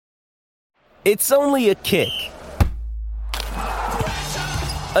It's only a kick,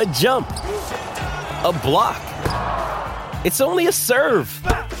 a jump, a block. It's only a serve.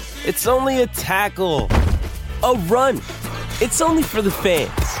 It's only a tackle, a run. It's only for the fans.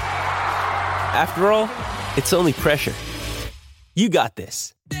 After all, it's only pressure. You got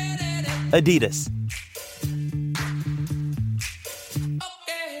this. Adidas.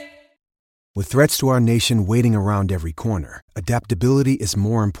 With threats to our nation waiting around every corner, adaptability is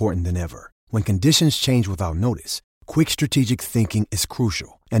more important than ever. When conditions change without notice, quick strategic thinking is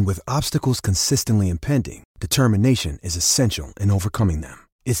crucial. And with obstacles consistently impending, determination is essential in overcoming them.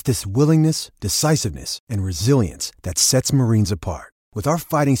 It's this willingness, decisiveness, and resilience that sets Marines apart. With our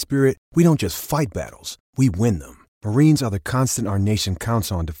fighting spirit, we don't just fight battles, we win them. Marines are the constant our nation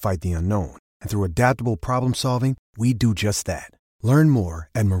counts on to fight the unknown. And through adaptable problem solving, we do just that. Learn more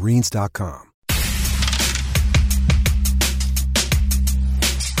at marines.com.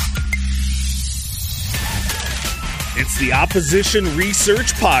 It's the Opposition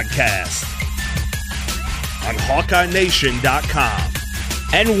Research Podcast on HawkeyeNation.com.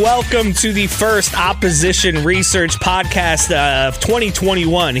 And welcome to the first Opposition Research Podcast of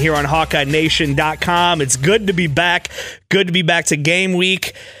 2021 here on HawkeyeNation.com. It's good to be back. Good to be back to game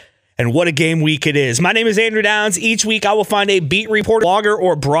week. And what a game week it is. My name is Andrew Downs. Each week I will find a beat reporter, blogger,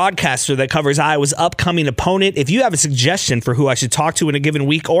 or broadcaster that covers Iowa's upcoming opponent. If you have a suggestion for who I should talk to in a given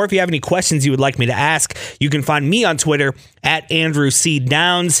week, or if you have any questions you would like me to ask, you can find me on Twitter at Andrew C.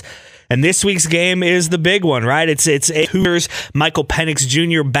 Downs. And this week's game is the big one, right? It's Hoosiers. Michael Penix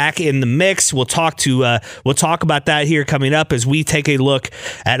Jr. back in the mix. We'll talk about that here coming up as we take a look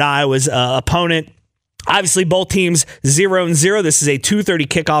at Iowa's opponent. Obviously, both teams 0-0. This is a 2:30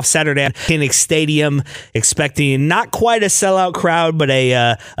 kickoff Saturday at Kinnick Stadium. Expecting not quite a sellout crowd, but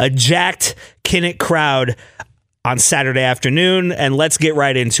a jacked Kinnick crowd on Saturday afternoon. And let's get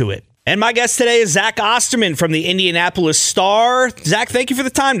right into it. And my guest today is Zach Osterman from the Indianapolis Star. Zach, thank you for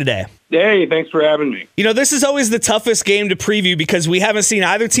the time today. Hey, thanks for having me. You know, this is always the toughest game to preview because we haven't seen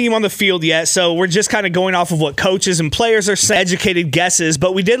either team on the field yet, so we're just kind of going off of what coaches and players are saying, educated guesses.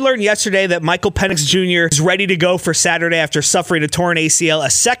 But we did learn yesterday that Michael Penix Jr. is ready to go for Saturday after suffering a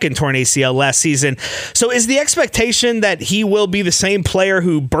second torn ACL last season. So is the expectation that he will be the same player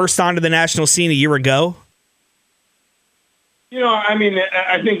who burst onto the national scene a year ago? You know, I mean,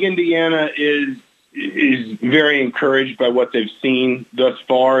 I think Indiana is very encouraged by what they've seen thus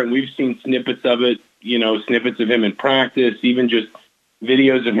far, and we've seen snippets of it, snippets of him in practice, even just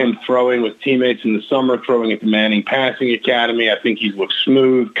videos of him throwing with teammates in the summer, throwing at the Manning Passing Academy. I think he's looked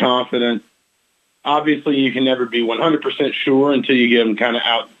smooth, confident. Obviously, you can never be 100% sure until you get him kind of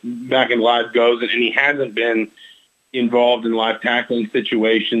out back in live goes, and he hasn't been involved in live tackling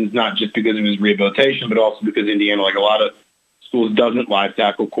situations, not just because of his rehabilitation, but also because Indiana, like a lot of schools, doesn't live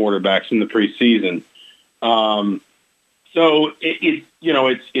tackle quarterbacks in the preseason. So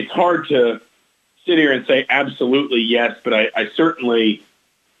it's hard to sit here and say absolutely yes, but I certainly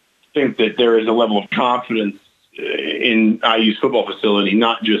think that there is a level of confidence in IU's football facility,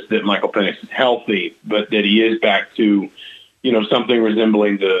 not just that Michael Penix is healthy, but that he is back to, something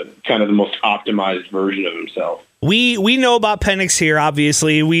resembling the kind of the most optimized version of himself. We know about Penix here,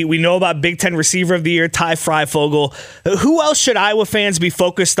 obviously. We know about Big Ten Receiver of the Year, Ty Freifogel. Who else should Iowa fans be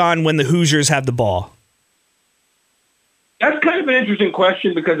focused on when the Hoosiers have the ball? That's kind of an interesting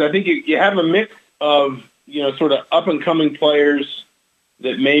question because I think you have a mix of, sort of up-and-coming players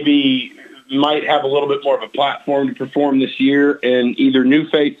that maybe might have a little bit more of a platform to perform this year, and either new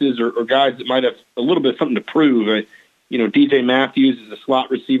faces or guys that might have a little bit of something to prove. DJ Matthews is a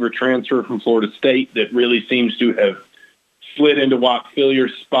slot receiver transfer from Florida State that really seems to have slid into Whop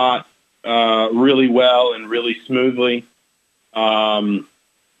Phillier's spot really well and really smoothly. The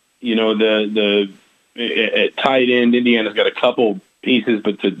at tight end, Indiana's got a couple pieces,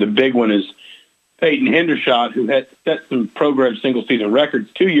 but the big one is Peyton Hendershot, who had set some program single-season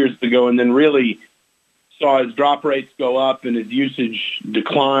records 2 years ago and then really saw his drop rates go up and his usage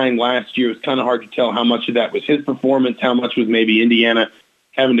decline last year. It was kind of hard to tell how much of that was his performance, how much was maybe Indiana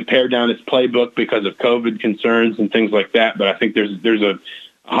having to pare down its playbook because of COVID concerns and things like that. But I think there's a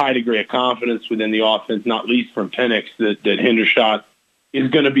high degree of confidence within the offense, not least from Penix, that Hendershot is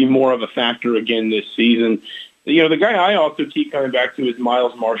going to be more of a factor again this season. The guy I also keep coming back to is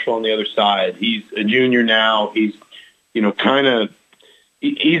Miles Marshall on the other side. He's a junior now. He's,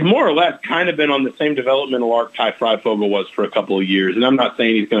 he's more or less kind of been on the same developmental arc Ty Freifogel was for a couple of years. And I'm not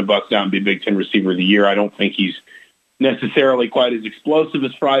saying he's going to bust out and be Big Ten Receiver of the Year. I don't think he's necessarily quite as explosive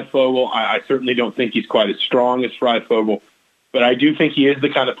as Freifogel. I certainly don't think he's quite as strong as Freifogel. But I do think he is the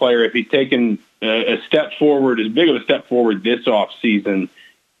kind of player, if he's taken a step forward, as big of a step forward this offseason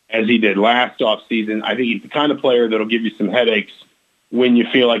as he did last offseason. I think he's the kind of player that'll give you some headaches when you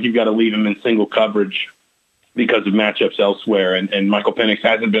feel like you've got to leave him in single coverage because of matchups elsewhere. And Michael Penix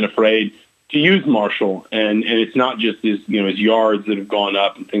hasn't been afraid to use Marshall. And it's not just his yards that have gone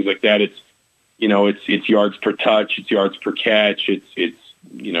up and things like that. It's yards per touch, it's yards per catch, it's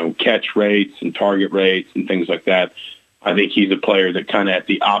catch rates and target rates and things like that. I think he's a player that kind of at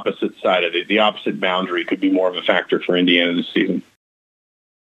the opposite side of it, the opposite boundary, could be more of a factor for Indiana this season.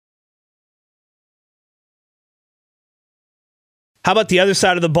 How about the other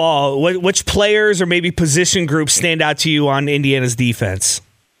side of the ball? Which players or maybe position groups stand out to you on Indiana's defense?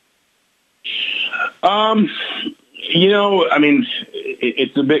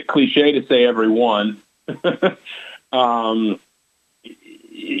 It's a bit cliche to say everyone.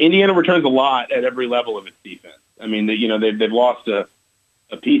 Indiana returns a lot at every level of its defense. I mean, they've lost a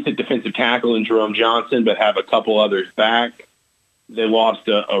piece at defensive tackle in Jerome Johnson, but have a couple others back. They lost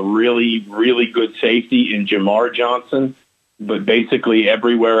a really, really good safety in Jamar Johnson, but basically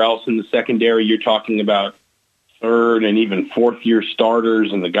everywhere else in the secondary, you're talking about third and even fourth-year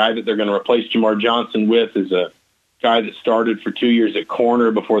starters, and the guy that they're going to replace Jamar Johnson with is a guy that started for 2 years at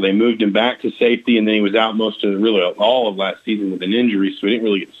corner before they moved him back to safety, and then he was out really all of last season with an injury, so we didn't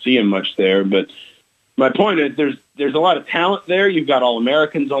really get to see him much there. But my point is there's a lot of talent there. You've got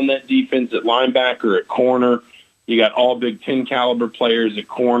All-Americans on that defense at linebacker, at corner. You got all Big Ten caliber players at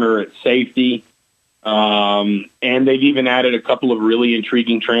corner, at safety. And they've even added a couple of really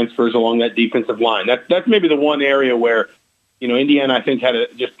intriguing transfers along that defensive line. That's maybe the one area where, Indiana, I think, had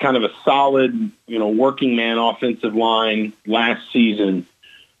just kind of a solid, working man offensive line last season,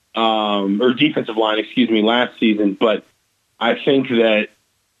 or defensive line, last season. But I think that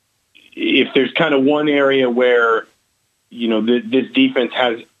if there's kind of one area where, this defense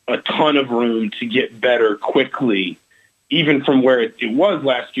has a ton of room to get better quickly, even from where it was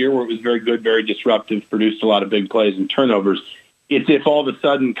last year, where it was very good, very disruptive, produced a lot of big plays and turnovers, it's if all of a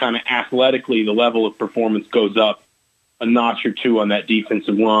sudden kind of athletically the level of performance goes up a notch or two on that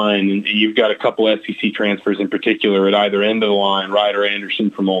defensive line. And you've got a couple SEC transfers in particular at either end of the line, Ryder Anderson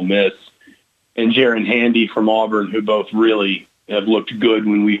from Ole Miss and Jaron Handy from Auburn, who both really have looked good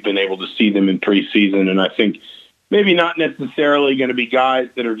when we've been able to see them in preseason. And I think maybe not necessarily going to be guys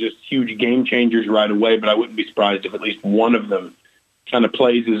that are just huge game changers right away, but I wouldn't be surprised if at least one of them kind of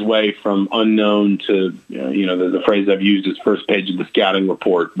plays his way from unknown to, the phrase I've used is first page of the scouting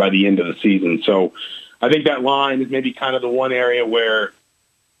report by the end of the season. So I think that line is maybe kind of the one area where,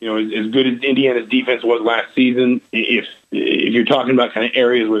 as good as Indiana's defense was last season, if you're talking about kind of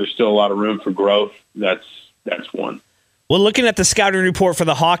areas where there's still a lot of room for growth, that's one. Well, looking at the scouting report for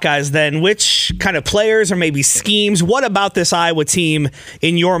the Hawkeyes, then, which kind of players or maybe schemes, what about this Iowa team,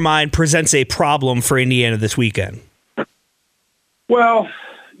 in your mind, presents a problem for Indiana this weekend? Well,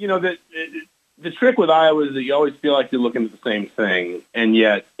 the trick with Iowa is that you always feel like you're looking at the same thing, and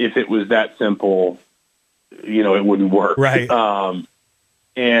yet if it was that simple, it wouldn't work. Right.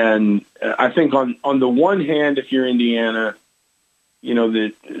 And I think on the one hand, if you're Indiana,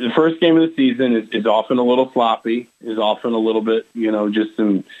 the first game of the season is often a little sloppy, is often a little bit, just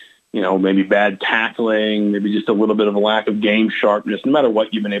some, maybe bad tackling, maybe just a little bit of a lack of game sharpness. No matter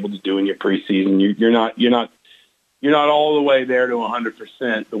what you've been able to do in your preseason, you're not all the way there to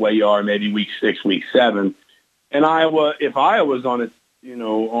 100% the way you are maybe week 6, week 7. And if Iowa's on its,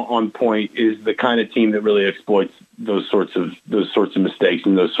 on point, is the kind of team that really exploits those sorts of mistakes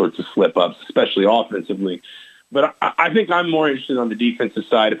and those sorts of slip ups, especially offensively. But I think I'm more interested on the defensive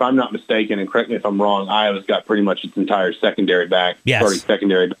side. If I'm not mistaken, and correct me if I'm wrong, Iowa's got pretty much its entire secondary back, starting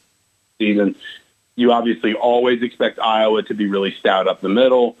secondary back season. You obviously always expect Iowa to be really stout up the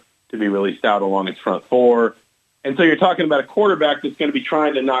middle, to be really stout along its front four. And so you're talking about a quarterback that's going to be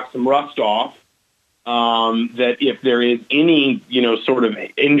trying to knock some rust off, that if there is any, sort of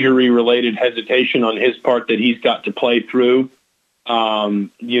injury-related hesitation on his part that he's got to play through,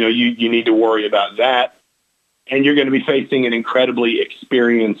 you need to worry about that. And you're going to be facing an incredibly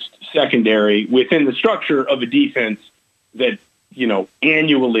experienced secondary within the structure of a defense that,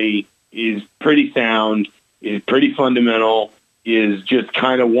 annually is pretty sound, is pretty fundamental, is just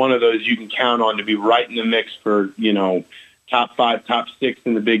kind of one of those you can count on to be right in the mix for, top 5, top 6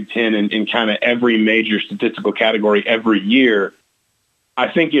 in the Big Ten and in kind of every major statistical category every year. I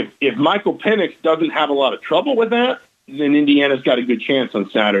think if Michael Penix doesn't have a lot of trouble with that, then Indiana's got a good chance on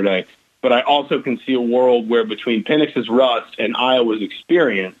Saturday. But I also can see a world where between Penix's rust and Iowa's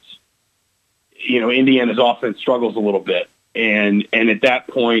experience, Indiana's offense struggles a little bit. And at that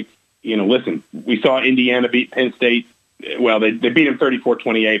point, listen, we saw Indiana beat Penn State. Well, they beat them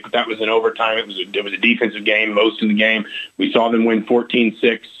 34-28, but that was in overtime. It was a defensive game most of the game. We saw them win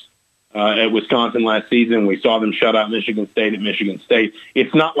 14-6 at Wisconsin last season. We saw them shut out Michigan State at Michigan State.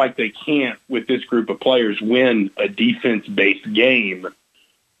 It's not like they can't, with this group of players, win a defense-based game.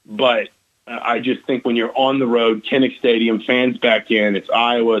 But I just think when you're on the road, Kinnick Stadium, fans back in, it's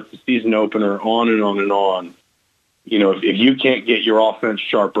Iowa, it's the season opener, on and on and on. You know, if you can't get your offense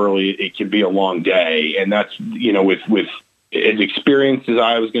sharp early, it can be a long day. And that's, you know, with as experienced as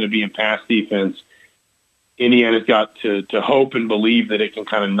Iowa's going to be in pass defense, Indiana's got to hope and believe that it can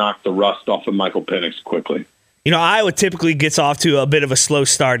kind of knock the rust off of Michael Penix quickly. You know, Iowa typically gets off to a bit of a slow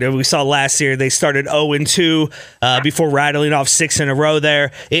start. We saw last year they started 0-2 before rattling off 6 in a row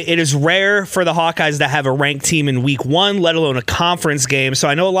there. It is rare for the Hawkeyes to have a ranked team in week one, let alone a conference game. So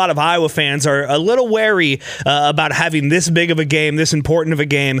I know a lot of Iowa fans are a little wary about having this big of a game, this important of a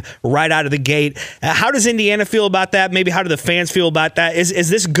game right out of the gate. How does Indiana feel about that? Maybe how do the fans feel about that? Is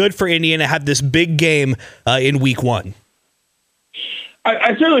this good for Indiana to have this big game in week one?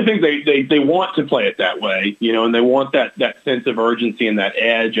 I certainly think they want to play it that way, you know, and they want that sense of urgency and that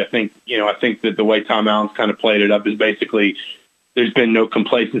edge. I think that the way Tom Allen's kind of played it up is basically there's been no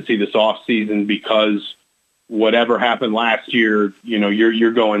complacency this offseason because whatever happened last year, you know,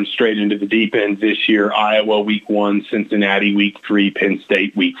 you're going straight into the deep end this year. Iowa week 1, Cincinnati week 3, Penn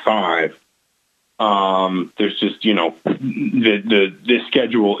State week 5. There's just, you know, this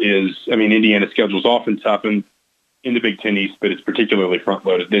schedule is, I mean, Indiana's schedule is often tough in the Big Ten East, but it's particularly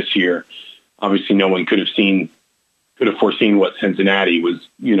front-loaded this year. Obviously, no one could have foreseen what Cincinnati was,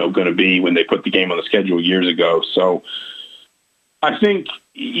 you know, going to be when they put the game on the schedule years ago. So I think,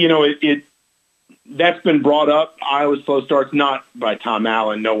 you know, that's been brought up. Iowa's slow starts, not by Tom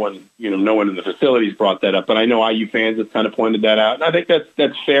Allen. No one in the facilities brought that up, but I know IU fans have kind of pointed that out, and I think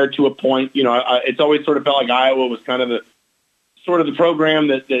that's fair to a point. You know, it's always sort of felt like Iowa was kind of the program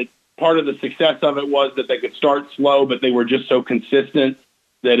that part of the success of it was that they could start slow, but they were just so consistent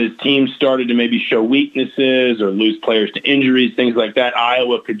that as teams started to maybe show weaknesses or lose players to injuries, things like that,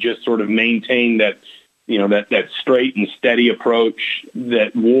 Iowa could just sort of maintain that, you know, that straight and steady approach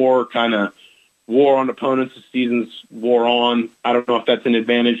that wore on opponents as seasons wore on. I don't know if that's an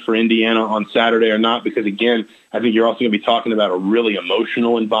advantage for Indiana on Saturday or not, because again, I think you're also going to be talking about a really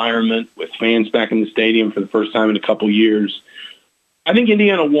emotional environment with fans back in the stadium for the first time in a couple years. I think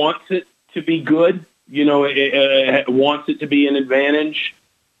Indiana wants it to be good. You know, it wants it to be an advantage.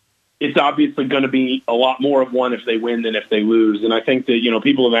 It's obviously going to be a lot more of one if they win than if they lose. And I think that, you know,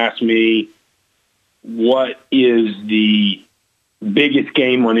 people have asked me what is the biggest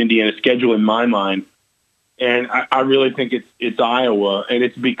game on Indiana's schedule in my mind. And I really think it's Iowa. And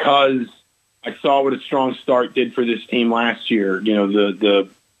it's because I saw what a strong start did for this team last year. You know, the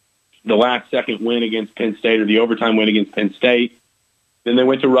last second win against Penn State, or the overtime win against Penn State. Then they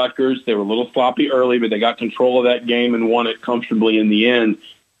went to Rutgers. They were a little sloppy early, but they got control of that game and won it comfortably in the end.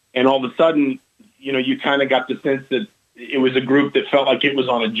 And all of a sudden, you know, you kind of got the sense that it was a group that felt like it was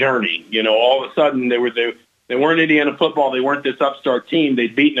on a journey. You know, all of a sudden they weren't Indiana football. They weren't this upstart team.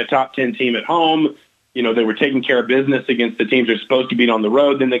 They'd beaten a top 10 team at home. You know, they were taking care of business against the teams they're supposed to beat on the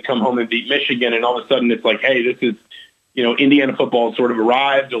road. Then they come home and beat Michigan, and all of a sudden it's like, hey, this is, you know, Indiana football sort of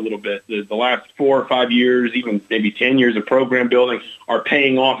arrived a little bit. The last 4 or 5 years, even maybe 10 years of program building are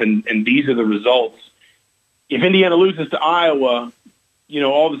paying off, and these are the results. If Indiana loses to Iowa, you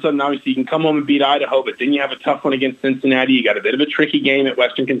know, all of a sudden, obviously, you can come home and beat Idaho, but then you have a tough one against Cincinnati. You got a bit of a tricky game at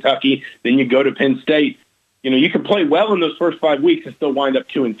Western Kentucky. Then you go to Penn State. You know, you can play well in those first 5 weeks and still wind up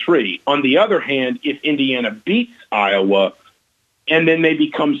 2-3. On the other hand, if Indiana beats Iowa, and then maybe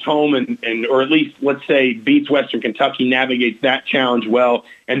comes home and or at least, let's say, beats Western Kentucky, navigates that challenge well,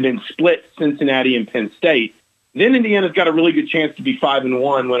 and then splits Cincinnati and Penn State, then Indiana's got a really good chance to be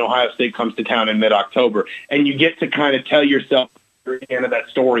 5-1 when Ohio State comes to town in mid-October. And you get to kind of tell yourself that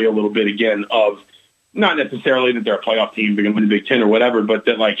story a little bit again of not necessarily that they're a playoff team, they're going to win the Big Ten or whatever, but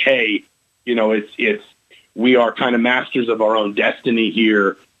that, like, hey, you know, it's we are kind of masters of our own destiny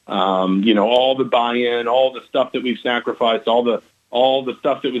here. You know, all the buy-in, all the stuff that we've sacrificed, all the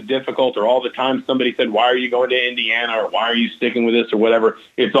stuff that was difficult, or all the time somebody said, why are you going to Indiana, or why are you sticking with this, or whatever,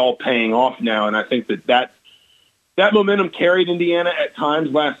 it's all paying off now. And I think that momentum carried Indiana at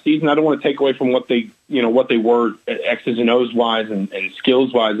times last season. I don't want to take away from what they were X's and O's wise and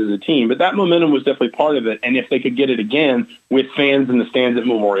skills wise as a team, but that momentum was definitely part of it. And if they could get it again with fans in the stands at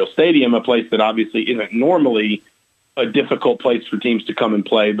Memorial Stadium, a place that obviously isn't normally a difficult place for teams to come and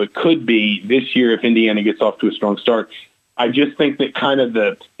play, but could be this year if Indiana gets off to a strong start. I just think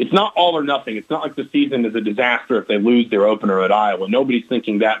that it's not all or nothing. It's not like the season is a disaster if they lose their opener at Iowa. Nobody's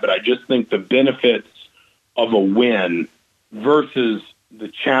thinking that, but I just think the benefits of a win versus the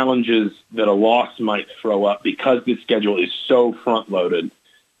challenges that a loss might throw up, because this schedule is so front-loaded,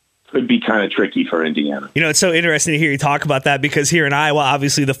 could be kind of tricky for Indiana. You know, it's so interesting to hear you talk about that because here in Iowa,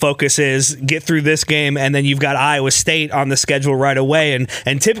 obviously the focus is get through this game, and then you've got Iowa State on the schedule right away.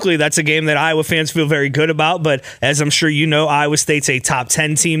 And typically that's a game that Iowa fans feel very good about. But as I'm sure you know, Iowa State's a top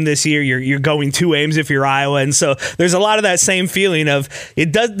 10 team this year. You're going 2 Ames if you're Iowa. And so there's a lot of that same feeling of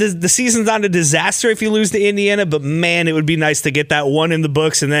the season's not a disaster if you lose to Indiana, but man, it would be nice to get that one in the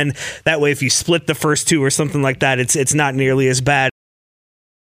books. And then that way, if you split the first two or something like that, it's not nearly as bad.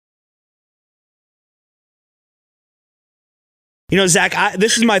 You know, Zach,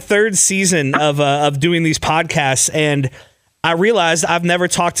 this is my third season of doing these podcasts, and I realized I've never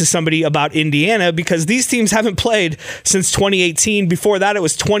talked to somebody about Indiana because these teams haven't played since 2018. Before that, it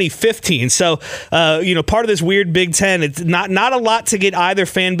was 2015. So, part of this weird Big Ten, it's not a lot to get either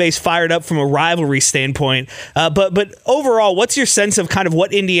fan base fired up from a rivalry standpoint. But overall, what's your sense of kind of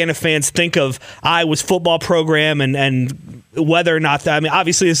what Indiana fans think of Iowa's football program and whether or not I mean,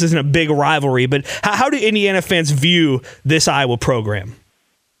 obviously this isn't a big rivalry, but how do Indiana fans view this Iowa program?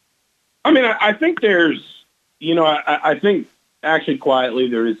 I mean, I think there's, I think actually quietly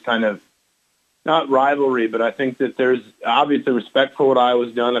there is kind of not rivalry, but I think that there's obviously respect for what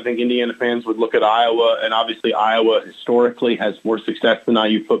Iowa's done. I think Indiana fans would look at Iowa, and obviously Iowa historically has more success than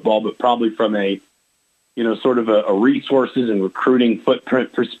IU football, but probably from a, sort of a resources and recruiting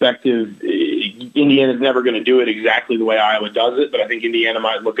footprint perspective, Indiana's never going to do it exactly the way Iowa does it, but I think Indiana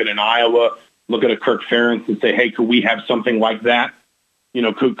might look at an Iowa, look at a Kirk Ferentz and say, hey, could we have something like that?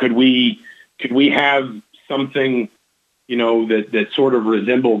 Could we have something, that sort of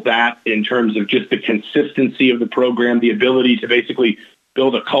resembles that in terms of just the consistency of the program, the ability to basically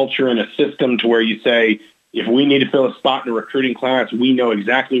build a culture and a system to where you say, if we need to fill a spot in a recruiting class, we know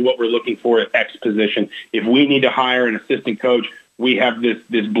exactly what we're looking for at X position. If we need to hire an assistant coach, we have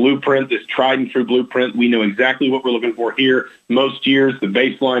this blueprint, this tried and true blueprint. We know exactly what we're looking for here. Most years, the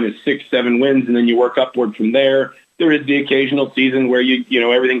baseline is 6-7 wins, and then you work upward from there. There is the occasional season where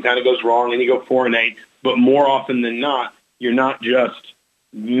everything kind of goes wrong and you go 4-8, but more often than not, you're not just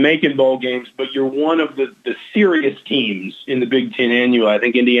making bowl games, but you're one of the serious teams in the Big Ten annual. I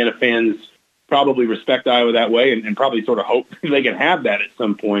think Indiana fans probably respect Iowa that way and probably sort of hope they can have that at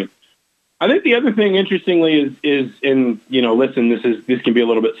some point. I think the other thing, interestingly, is listen, this can be a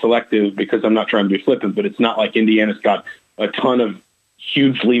little bit selective because I'm not trying to be flippant, but it's not like Indiana's got a ton of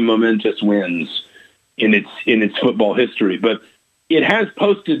hugely momentous wins in its football history, but it has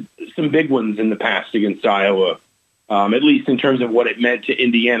posted some big ones in the past against Iowa, at least in terms of what it meant to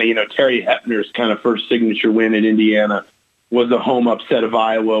Indiana. Terry Hepner's kind of first signature win in Indiana was a home upset of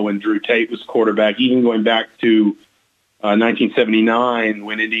Iowa when Drew Tate was quarterback, even going back to 1979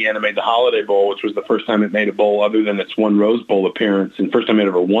 when Indiana made the Holiday Bowl, which was the first time it made a bowl other than its one Rose Bowl appearance and first time it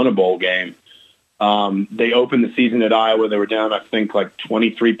ever won a bowl game. They opened the season at Iowa. They were down, I think, like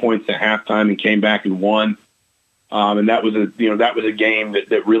 23 points at halftime and came back and won. And that was a game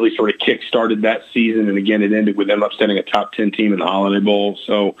that really sort of kick-started that season. And again, it ended with them upsetting a top 10 team in the Holiday Bowl.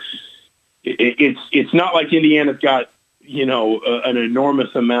 So it's not like Indiana's got, an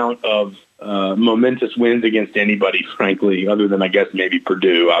enormous amount of momentous wins against anybody, frankly, other than I guess maybe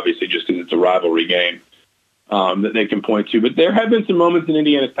Purdue, obviously, just because it's a rivalry game that they can point to. But there have been some moments in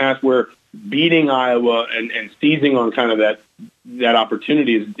Indiana's past where beating Iowa and seizing on kind of that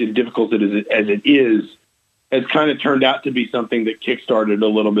opportunity, as difficult as it is, has kind of turned out to be something that kickstarted a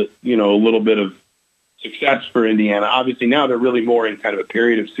little bit of success for Indiana. Obviously, now they're really more in kind of a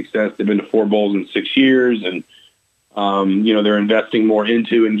period of success. They've been to 4 bowls in 6 years, and they're investing more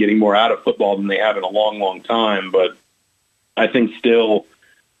into and getting more out of football than they have in a long, long time. But I think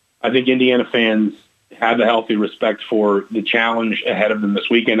Indiana fans have a healthy respect for the challenge ahead of them this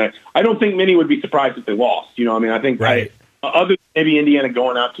weekend. I don't think many would be surprised if they lost. I think right. Other than maybe Indiana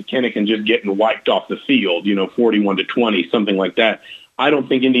going out to Kinnick and just getting wiped off the field, 41-20, something like that. I don't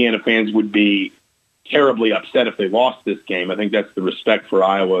think Indiana fans would be terribly upset if they lost this game. I think that's the respect for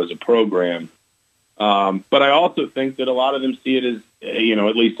Iowa as a program. But I also think that a lot of them see it as,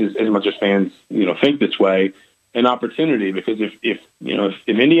 at least as much as fans, think this way, an opportunity. Because if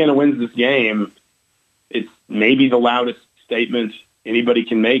Indiana wins this game, it's maybe the loudest statement anybody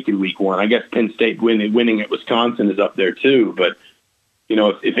can make in week 1. I guess Penn State winning at Wisconsin is up there too. But,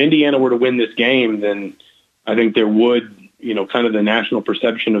 if Indiana were to win this game, then I think there would, kind of the national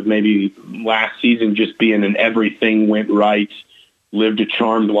perception of maybe last season just being an everything went right, lived a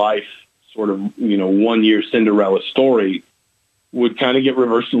charmed life, sort of, 1-year Cinderella story would kind of get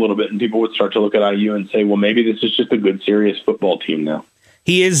reversed a little bit, and people would start to look at IU and say, well, maybe this is just a good, serious football team now.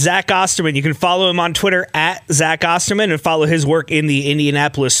 He is Zach Osterman. You can follow him on Twitter at Zach Osterman and follow his work in the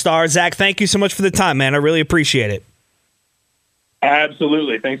Indianapolis Star. Zach, thank you so much for the time, man. I really appreciate it.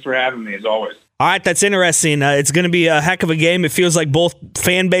 Absolutely. Thanks for having me, as always. All right, that's interesting. It's going to be a heck of a game. It feels like both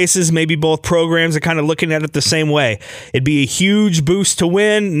fan bases, maybe both programs, are kind of looking at it the same way. It'd be a huge boost to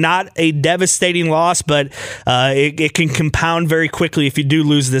win, not a devastating loss, but it can compound very quickly if you do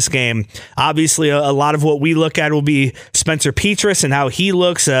lose this game. Obviously, a lot of what we look at will be Spencer Petras and how he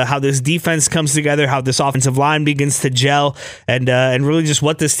looks, how this defense comes together, how this offensive line begins to gel, and really just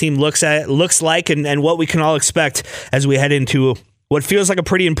what this team looks like and what we can all expect as we head into what feels like a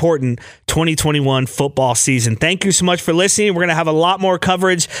pretty important 2021 football season. Thank you so much for listening. We're going to have a lot more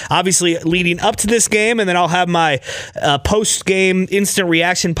coverage, obviously, leading up to this game, and then I'll have my post-game instant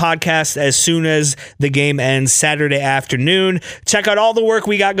reaction podcast as soon as the game ends Saturday afternoon. Check out all the work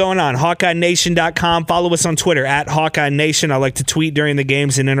we got going on, HawkeyeNation.com. Follow us on Twitter, @HawkeyeNation. I like to tweet during the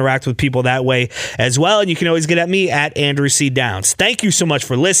games and interact with people that way as well, and you can always get at me, @Andrew C. Downs. Thank you so much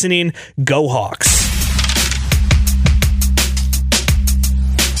for listening. Go Hawks.